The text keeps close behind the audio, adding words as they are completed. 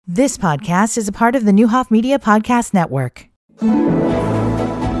This podcast is a part of the Newhoff Media Podcast Network.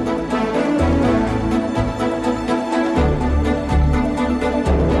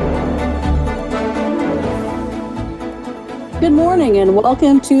 Good morning and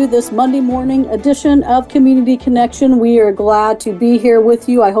welcome to this Monday morning edition of Community Connection. We are glad to be here with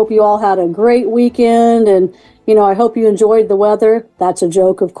you. I hope you all had a great weekend and I hope you enjoyed the weather. That's a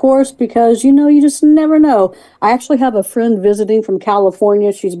joke, of course, because, you just never know. I actually have a friend visiting from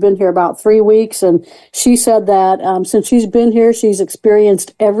California. She's been here about 3 weeks, and she said that since she's been here, she's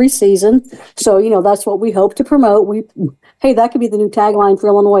experienced every season. So, that's what we hope to promote. Hey, that could be the new tagline for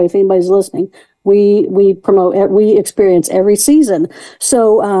Illinois if anybody's listening. We promote, we experience every season.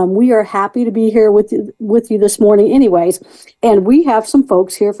 So we are happy to be here with you this morning anyways. And we have some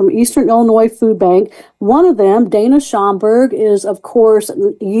folks here from Eastern Illinois Foodbank. One of them, Dana Schomburg, is, of course,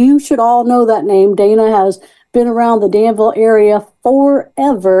 you should all know that name. Dana has been around the Danville area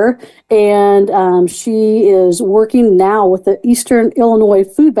forever, and she is working now with the Eastern Illinois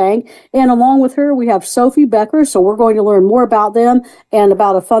Foodbank. And along with her, we have Sophie Becker. So we're going to learn more about them and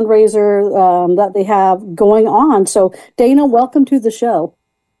about a fundraiser that they have going on. So Dana, welcome to the show.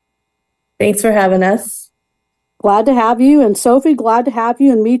 Thanks for having us. Glad to have you. And Sophie, glad to have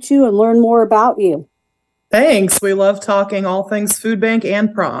you and meet you and learn more about you. Thanks. We love talking all things Foodbank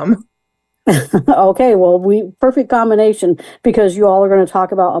and prom. Okay, well, perfect combination, because you all are going to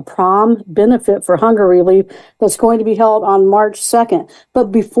talk about a prom benefit for hunger relief that's going to be held on March 2nd. But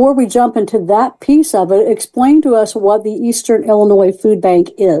before we jump into that piece of it, explain to us what the Eastern Illinois Food Bank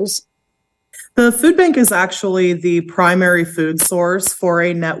is. The food bank is actually the primary food source for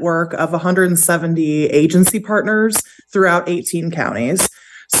a network of 170 agency partners throughout 18 counties.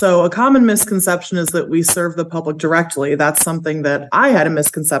 So a common misconception is that we serve the public directly. That's something that I had a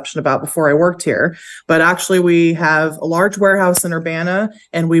misconception about before I worked here. But actually, we have a large warehouse in Urbana,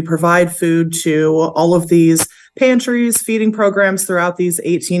 and we provide food to all of these pantries, feeding programs throughout these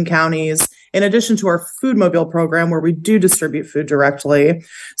 18 counties, in addition to our Food Mobile program, where we do distribute food directly.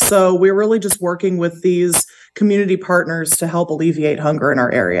 So we're really just working with these community partners to help alleviate hunger in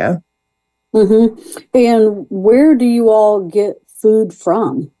our area. Mm-hmm. And where do you all get food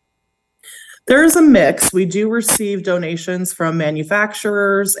from? There's a mix. We do receive donations from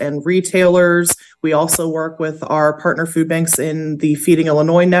manufacturers and retailers. We also work with our partner food banks in the Feeding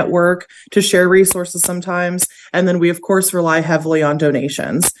Illinois network to share resources sometimes. And then we, of course, rely heavily on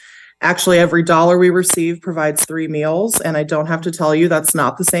donations. Actually, every dollar we receive provides 3 meals, and I don't have to tell you that's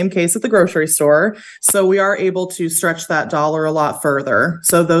not the same case at the grocery store. So we are able to stretch that dollar a lot further.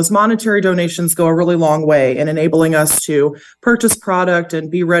 So those monetary donations go a really long way in enabling us to purchase product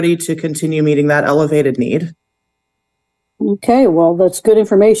and be ready to continue meeting that elevated need. Okay, well, that's good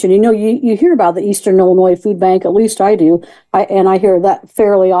information. You hear about the Eastern Illinois Food Bank, at least I do, and I hear that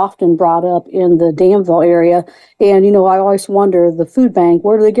fairly often brought up in the Danville area. And, I always wonder, the food bank,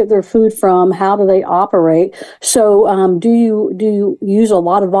 where do they get their food from? How do they operate? So do you use a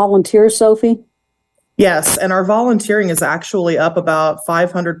lot of volunteers, Sophie? Yes, and our volunteering is actually up about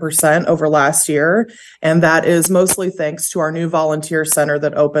 500% over last year, and that is mostly thanks to our new volunteer center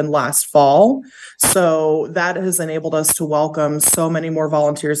that opened last fall. So that has enabled us to welcome so many more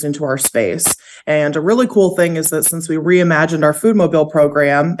volunteers into our space. And a really cool thing is that since we reimagined our Food Mobile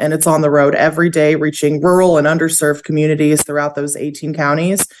program, and it's on the road every day, reaching rural and underserved communities throughout those 18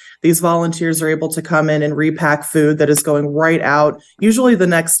 counties, these volunteers are able to come in and repack food that is going right out, usually the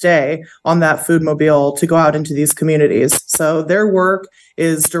next day, on that Food Mobile to go out into these communities. So their work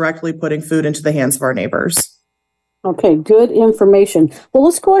is directly putting food into the hands of our neighbors. Okay, good information. Well,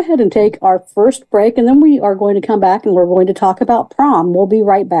 let's go ahead and take our first break, and then we are going to come back and we're going to talk about prom. We'll be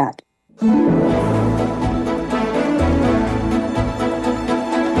right back.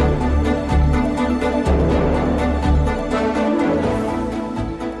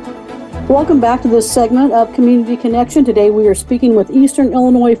 Welcome back to this segment of Community Connection. Today we are speaking with Eastern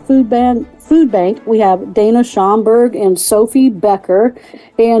Illinois Food Bank. We have Dana Schomburg and Sophie Becker.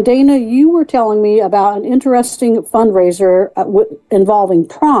 And Dana, you were telling me about an interesting fundraiser involving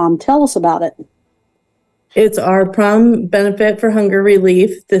prom. Tell us about it. It's our prom benefit for hunger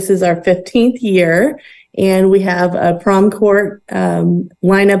relief. This is our 15th year, and we have a prom court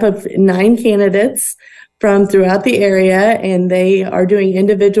lineup of 9 candidates from throughout the area, and they are doing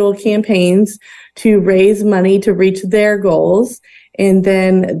individual campaigns to raise money to reach their goals. And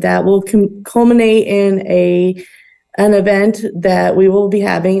then that will culminate in an event that we will be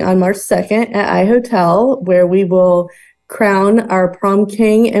having on March 2nd at iHotel, where we will crown our prom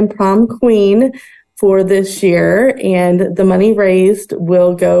king and prom queen for this year. And the money raised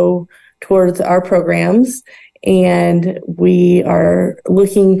will go towards our programs. and we are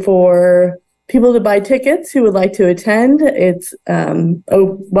looking for people to buy tickets who would like to attend. It's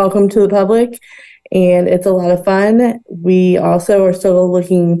welcome to the public, and it's a lot of fun. We also are still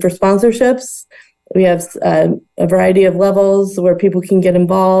looking for sponsorships. We have a variety of levels where people can get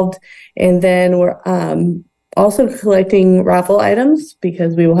involved, and then we're also collecting raffle items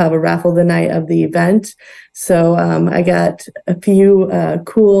because we will have a raffle the night of the event. So I got a few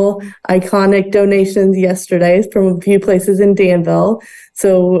cool, iconic donations yesterday from a few places in Danville.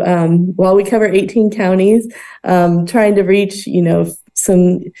 So while we cover 18 counties, trying to reach,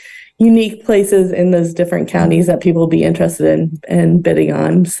 some unique places in those different counties that people will be interested in bidding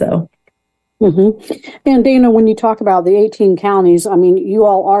on. So. Mm-hmm. And Dana, when you talk about the 18 counties, I mean, you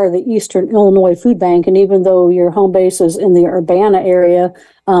all are the Eastern Illinois Food Bank, and even though your home base is in the Urbana area,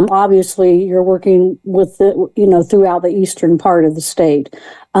 obviously you're working with throughout the eastern part of the state.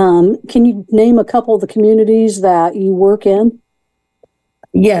 Can you name a couple of the communities that you work in?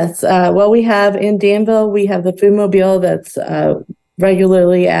 Yes. Well, we have in Danville, we have the Foodmobile that's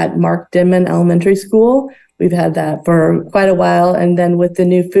regularly at Mark Denman Elementary School. We've had that for quite a while. And then with the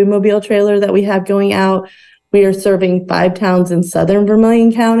new Foodmobile trailer that we have going out, we are serving 5 towns in southern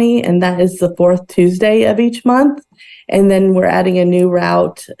Vermilion County, and that is the 4th Tuesday of each month. And then we're adding a new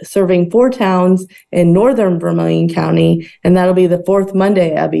route serving 4 towns in northern Vermilion County, and that'll be the 4th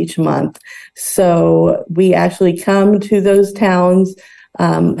Monday of each month. So we actually come to those towns,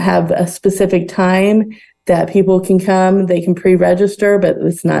 have a specific time that people can come. They can pre-register, but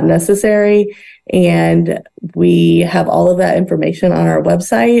it's not necessary. And we have all of that information on our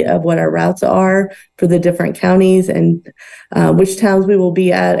website of what our routes are for the different counties and which towns we will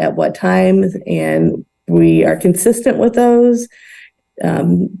be at what time. And we are consistent with those,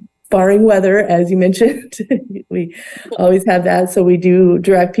 barring weather, as you mentioned. We always have that. So we do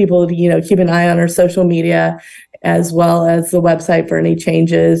direct people to, keep an eye on our social media as well as the website for any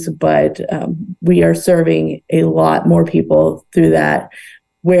changes. But we are serving a lot more people through that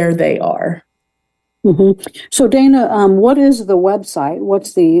where they are. Mm-hmm. So Dana, what is the website?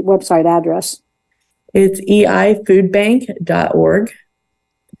 What's the website address? It's eifoodbank.org.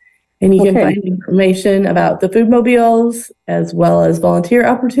 And you can find information about the Foodmobiles as well as volunteer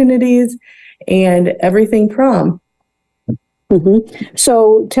opportunities and everything prom. Mm-hmm.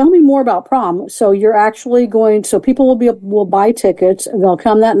 So tell me more about prom. So you're actually so people will buy tickets and they'll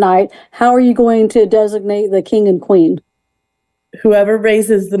come that night. How are you going to designate the king and queen? Whoever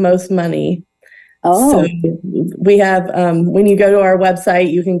raises the most money. Oh. So we have, when you go to our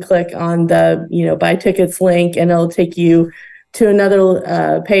website, you can click on the, buy tickets link, and it'll take you to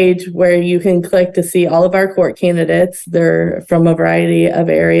another page where you can click to see all of our court candidates. They're from a variety of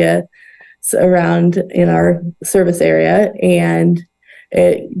areas around in our service area, and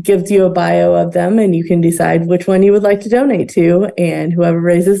it gives you a bio of them, and you can decide which one you would like to donate to, and whoever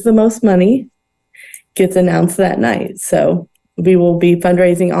raises the most money gets announced that night. So we will be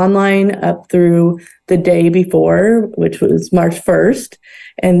fundraising online up through the day before, which was March 1st.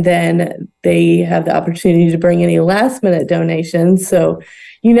 And then they have the opportunity to bring any last minute donations. So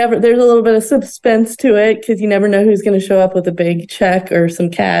there's a little bit of suspense to it because you never know who's going to show up with a big check or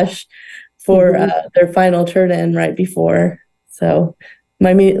some cash for their final turn in right before. So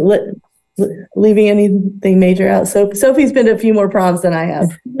leaving anything major out. So Sophie's been to a few more proms than I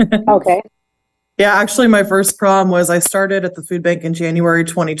have. Okay. Yeah, actually, my first prom was I started at the Food Bank in January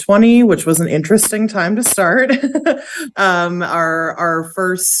 2020, which was an interesting time to start. Our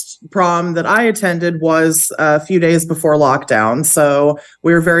first prom that I attended was a few days before lockdown. So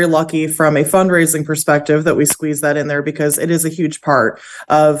we were very lucky from a fundraising perspective that we squeezed that in there because it is a huge part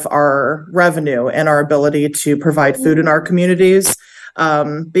of our revenue and our ability to provide food in our communities.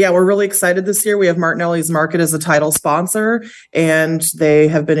 But yeah, we're really excited this year. We have Martinelli's Market as a title sponsor, and they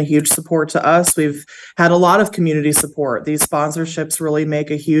have been a huge support to us. We've had a lot of community support. These sponsorships really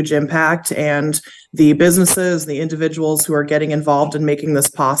make a huge impact, and the businesses, the individuals who are getting involved in making this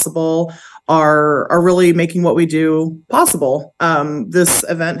possible are really making what we do possible. This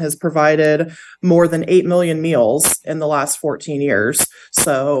event has provided more than 8 million meals in the last 14 years.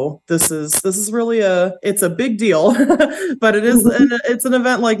 So this is really it's a big deal, but it's an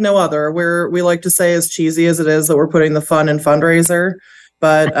event like no other, where we like to say, as cheesy as it is, that we're putting the fun in fundraiser.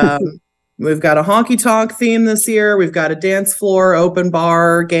 But we've got a honky tonk theme this year. We've got a dance floor, open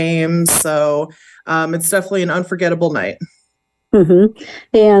bar, games. So it's definitely an unforgettable night. Mm-hmm.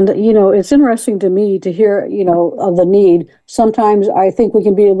 And, it's interesting to me to hear, of the need. Sometimes I think we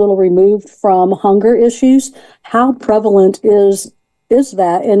can be a little removed from hunger issues. How prevalent is is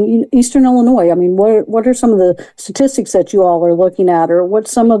that in Eastern Illinois? I mean, what are some of the statistics that you all are looking at, or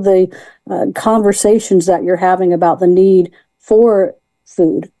what's some of the conversations that you're having about the need for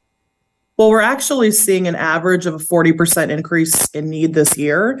food? Well, we're actually seeing an average of a 40% increase in need this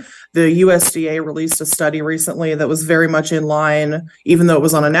year. The USDA released a study recently that was very much in line, even though it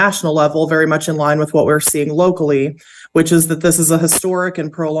was on a national level, very much in line with what we're seeing locally, which is that this is a historic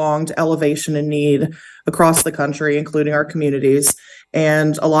and prolonged elevation in need across the country, including our communities.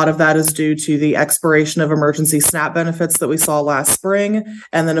 And a lot of that is due to the expiration of emergency SNAP benefits that we saw last spring.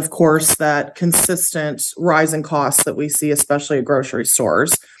 And then, of course, that consistent rising costs that we see, especially at grocery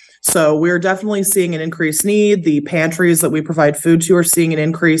stores. So we're definitely seeing an increased need. The pantries that we provide food to are seeing an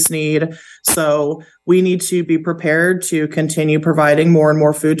increased need. So we need to be prepared to continue providing more and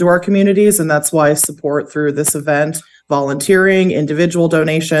more food to our communities. And that's why support through this event, volunteering, individual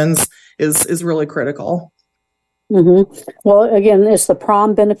donations is really critical. Mm-hmm. Well, again, it's the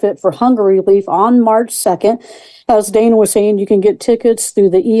prom benefit for hunger relief on March 2nd. As Dana was saying, you can get tickets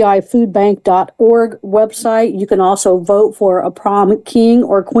through the eifoodbank.org website. You can also vote for a prom king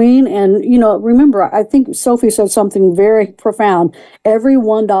or queen. And, remember, I think Sophie said something very profound. Every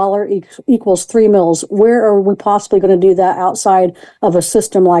 $1 equals 3 meals. Where are we possibly going to do that outside of a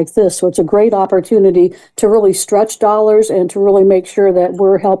system like this? So it's a great opportunity to really stretch dollars and to really make sure that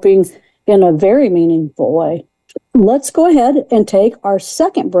we're helping in a very meaningful way. Let's go ahead and take our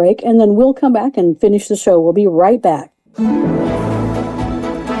second break, and then we'll come back and finish the show. We'll be right back.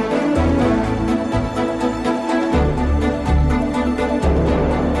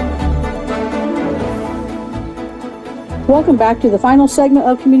 Welcome back to the final segment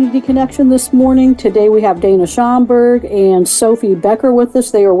of Community Connection this morning. Today we have Dana Schomburg and Sophie Becker with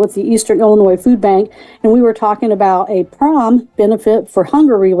us. They are with the Eastern Illinois Food Bank, and we were talking about a prom benefit for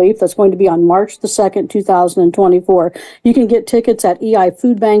hunger relief that's going to be on March the 2nd, 2024. You can get tickets at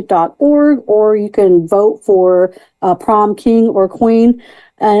eifoodbank.org, or you can vote for prom king or queen.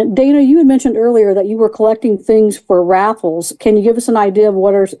 Dana, you had mentioned earlier that you were collecting things for raffles. Can you give us an idea of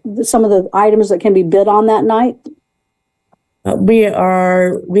what are some of the items that can be bid on that night? We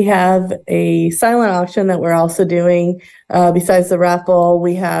have a silent auction that we're also doing. Besides the raffle,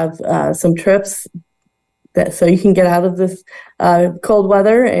 we have some trips so you can get out of this cold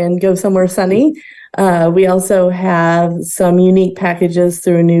weather and go somewhere sunny. We also have some unique packages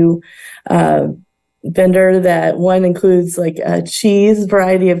through a new vendor that one includes like a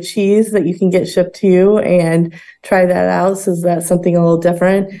variety of cheese that you can get shipped to you and try that out. So that's something a little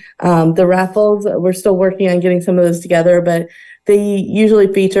different. The raffles, we're still working on getting some of those together, but they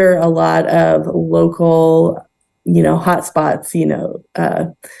usually feature a lot of local, hot spots,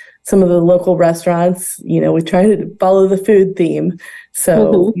 some of the local restaurants, we try to follow the food theme.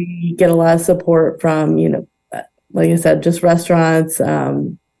 So we get a lot of support from, like I said, just restaurants,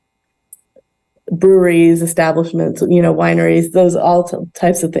 breweries, establishments, wineries, those all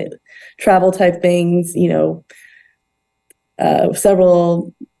types of things, travel type things,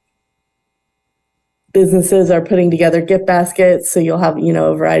 several businesses are putting together gift baskets. So you'll have,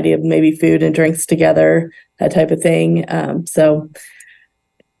 a variety of maybe food and drinks together, that type of thing. So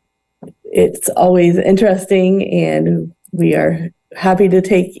it's always interesting, and we are happy to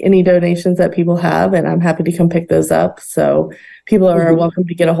take any donations that people have, and I'm happy to come pick those up. So people are welcome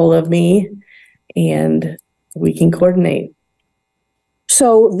to get a hold of me, and we can coordinate.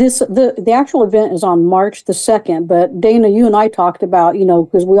 So the actual event is on March the 2nd, but Dana, you and I talked about,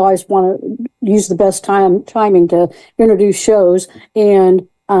 because we always want to use the best timing to introduce shows, and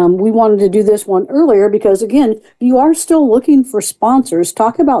we wanted to do this one earlier because, again, you are still looking for sponsors.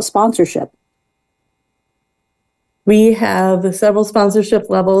 Talk about sponsorship. We have several sponsorship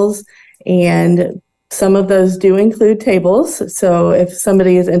levels, and some of those do include tables. So if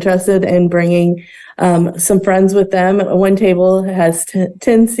somebody is interested in bringing some friends with them, one table has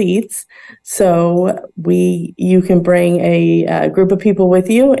 10 seats. So you can bring a group of people with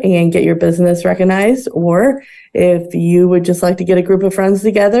you and get your business recognized. Or if you would just like to get a group of friends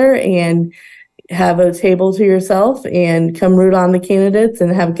together and have a table to yourself and come root on the candidates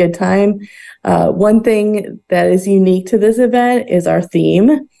and have a good time. One thing that is unique to this event is our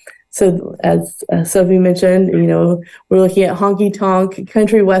theme. So as Sophie mentioned, we're looking at honky tonk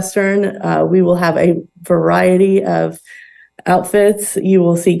country western. We will have a variety of outfits. You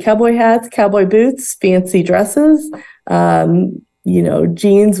will see cowboy hats, cowboy boots, fancy dresses,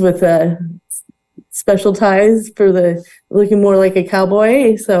 jeans with special ties for looking more like a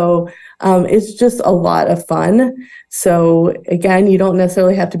cowboy. So it's just a lot of fun. So again, you don't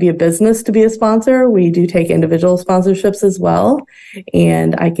necessarily have to be a business to be a sponsor. We do take individual sponsorships as well.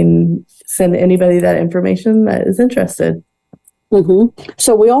 And I can send anybody that information that is interested.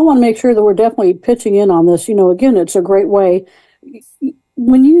 So we all want to make sure that we're definitely pitching in on this. Again, it's a great way.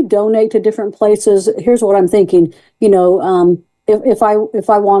 When you donate to different places, here's what I'm thinking. If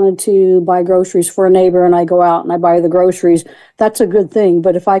I wanted to buy groceries for a neighbor and I go out and I buy the groceries, that's a good thing.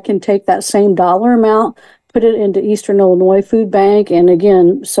 But if I can take that same dollar amount, put it into Eastern Illinois Food Bank, and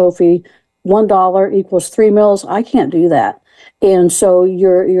again, Sophie, $1 equals 3 meals. I can't do that. And so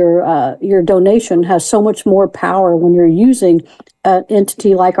your donation has so much more power when you're using an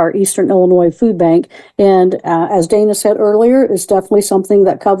entity like our Eastern Illinois Food Bank. And as Dana said earlier, it's definitely something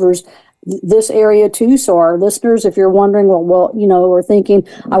that covers this area too. So our listeners, if you're wondering, or thinking,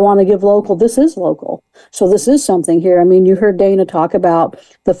 I want to give local, this is local. So this is something here. I mean, you heard Dana talk about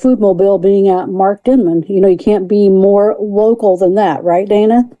the food mobile being at Mark Denman. You can't be more local than that, right,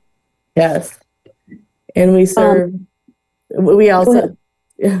 Dana? Yes. And we serve, we also,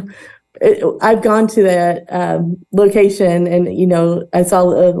 I've gone to that location and, I saw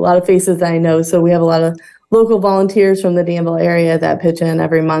a lot of faces that I know. So we have a lot of local volunteers from the Danville area that pitch in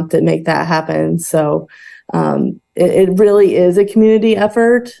every month that make that happen. So it really is a community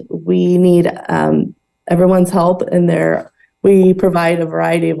effort. We need everyone's help, and we provide a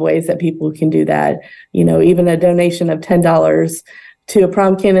variety of ways that people can do that. Even a donation of $10 to a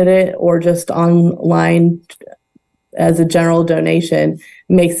prom candidate or just online as a general donation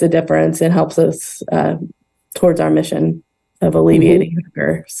makes a difference and helps us towards our mission of alleviating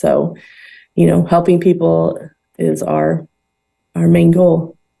hunger. So, helping people is our main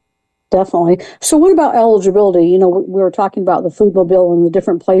goal. Definitely. So what about eligibility? We were talking about the food mobile and the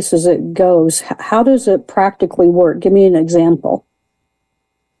different places it goes. How does it practically work? Give me an example.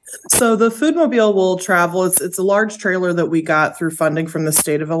 So the Foodmobile will travel. It's a large trailer that we got through funding from the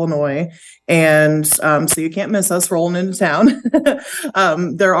state of Illinois. And so you can't miss us rolling into town.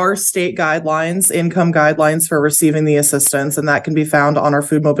 There are state guidelines, income guidelines for receiving the assistance, and that can be found on our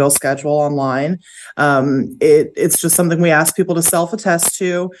Foodmobile schedule online. It's just something we ask people to self-attest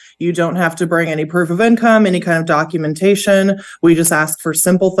to. You don't have to bring any proof of income, any kind of documentation. We just ask for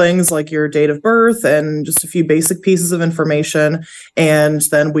simple things like your date of birth and just a few basic pieces of information. And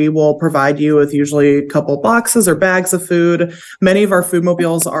then we will provide you with usually a couple boxes or bags of food. Many of our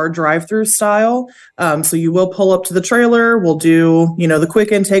Foodmobiles are drive-through style. So you will pull up to the trailer. We'll do, the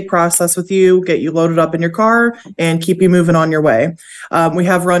quick intake process with you, get you loaded up in your car, and keep you moving on your way. We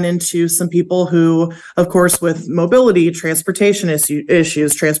have run into some people who, of course, with mobility, transportation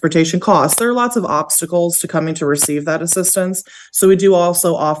issues, transportation costs, there are lots of obstacles to coming to receive that assistance. So we do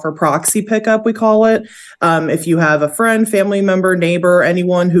also offer proxy pickup, we call it. If you have a friend, family member, neighbor,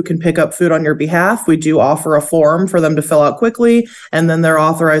 anyone who can pick up food on your behalf, we do offer a form for them to fill out quickly, and then they're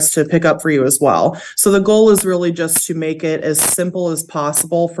authorized to pick up for you as well. So the goal is really just to make it as simple as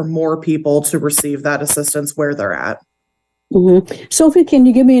possible for more people to receive that assistance where they're at. Sophie, can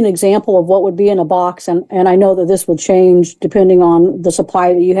you give me an example of what would be in a box? And I know that this would change depending on the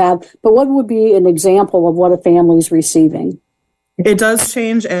supply that you have, but what would be an example of what a family is receiving? It does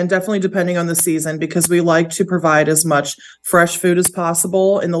change, and definitely depending on the season, because we like to provide as much fresh food as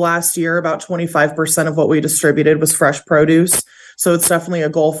possible. In the last year, about 25% of what we distributed was fresh produce. So it's definitely a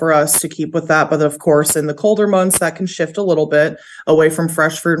goal for us to keep with that. But of course, in the colder months, that can shift a little bit away from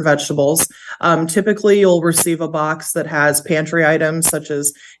fresh fruit and vegetables. Typically, you'll receive a box that has pantry items such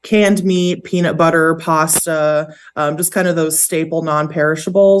as canned meat, peanut butter, pasta, just kind of those staple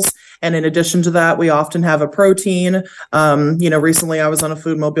non-perishables. And in addition to that, we often have a protein. Recently I was on a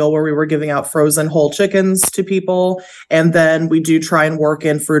Foodmobile where we were giving out frozen whole chickens to people. And then we do try and work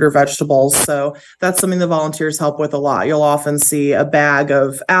in fruit or vegetables. So that's something the volunteers help with a lot. You'll often see a bag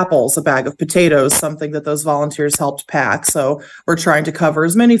of apples, a bag of potatoes, something that those volunteers helped pack. So we're trying to cover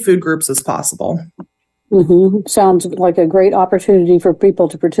as many food groups as possible. Sounds like a great opportunity for people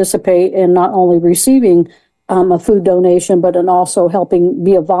to participate in not only receiving a food donation, but in also helping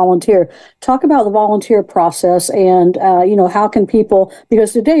be a volunteer. Talk about the volunteer process and, how can people,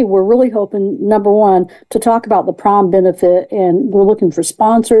 because today we're really hoping, number one, to talk about the prom benefit, and we're looking for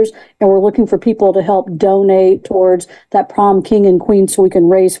sponsors and we're looking for people to help donate towards that prom king and queen so we can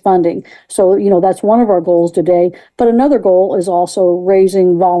raise funding. So, that's one of our goals today. But another goal is also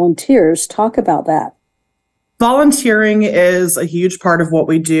raising volunteers. Talk about that. Volunteering is a huge part of what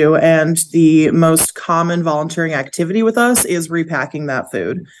we do, and the most common volunteering activity with us is repacking that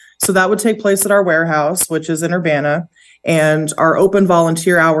food. So that would take place at our warehouse, which is in Urbana, and our open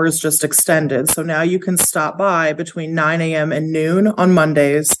volunteer hours just extended. So now you can stop by between 9 a.m. and noon on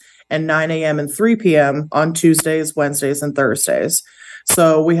Mondays and 9 a.m. and 3 p.m. on Tuesdays, Wednesdays, and Thursdays.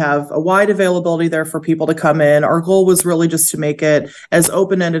 So we have a wide availability there for people to come in. Our goal was really just to make it as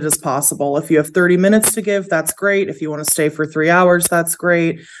open-ended as possible. If you have 30 minutes to give, that's great. If you want to stay for 3 hours, that's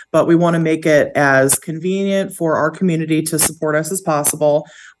great. But we want to make it as convenient for our community to support us as possible.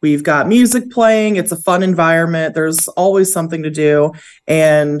 We've got music playing. It's a fun environment. There's always something to do.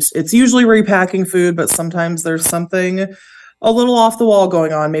 And it's usually repacking food, but sometimes there's something a little off the wall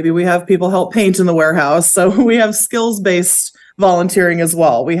going on. Maybe we have people help paint in the warehouse. So we have skills-based volunteering as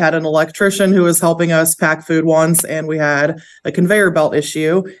well. We had an electrician who was helping us pack food once, and we had a conveyor belt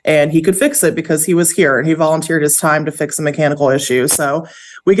issue, and he could fix it because he was here and he volunteered his time to fix a mechanical issue. So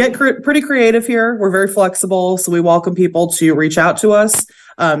we get pretty creative here. We're very flexible. So we welcome people to reach out to us.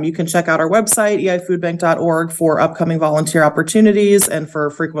 You can check out our website, eifoodbank.org, for upcoming volunteer opportunities and for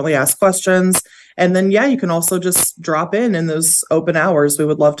frequently asked questions. And then, you can also just drop in those open hours. We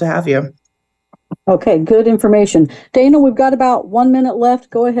would love to have you. Okay, good information. Dana, we've got about 1 minute left.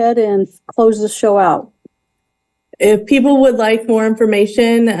 Go ahead and close this show out. If people would like more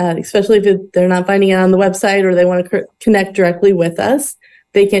information, especially if they're not finding it on the website or they want to connect directly with us,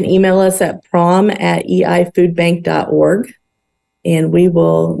 they can email us at prom@eifoodbank.org. And we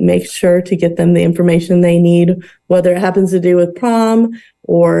will make sure to get them the information they need, whether it happens to do with prom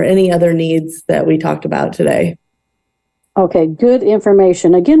or any other needs that we talked about today. Okay, good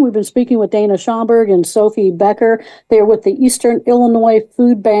information. Again, we've been speaking with Dana Schomburg and Sophie Becker. They're with the Eastern Illinois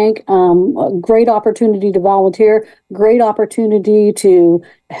Food Bank. A great opportunity to volunteer, great opportunity to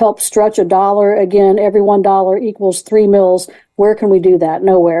help stretch a dollar. Again, every $1 equals 3 meals. Where can we do that?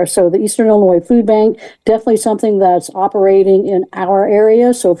 Nowhere. So the Eastern Illinois Food Bank, definitely something that's operating in our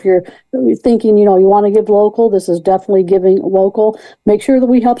area. So if you're thinking, you want to give local, this is definitely giving local. Make sure that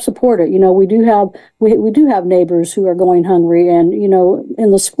we help support it. We do have neighbors who are going hungry, and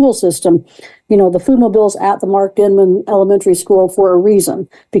in the school system, the food mobile's at the Mark Denman Elementary School for a reason,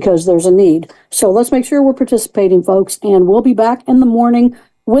 because there's a need. So let's make sure we're participating, folks, and we'll be back in the morning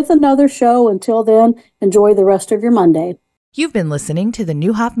with another show. Until then, enjoy the rest of your Monday. You've been listening to the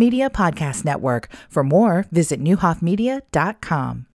Neuhoff Media Podcast Network. For more, visit neuhoffmedia.com.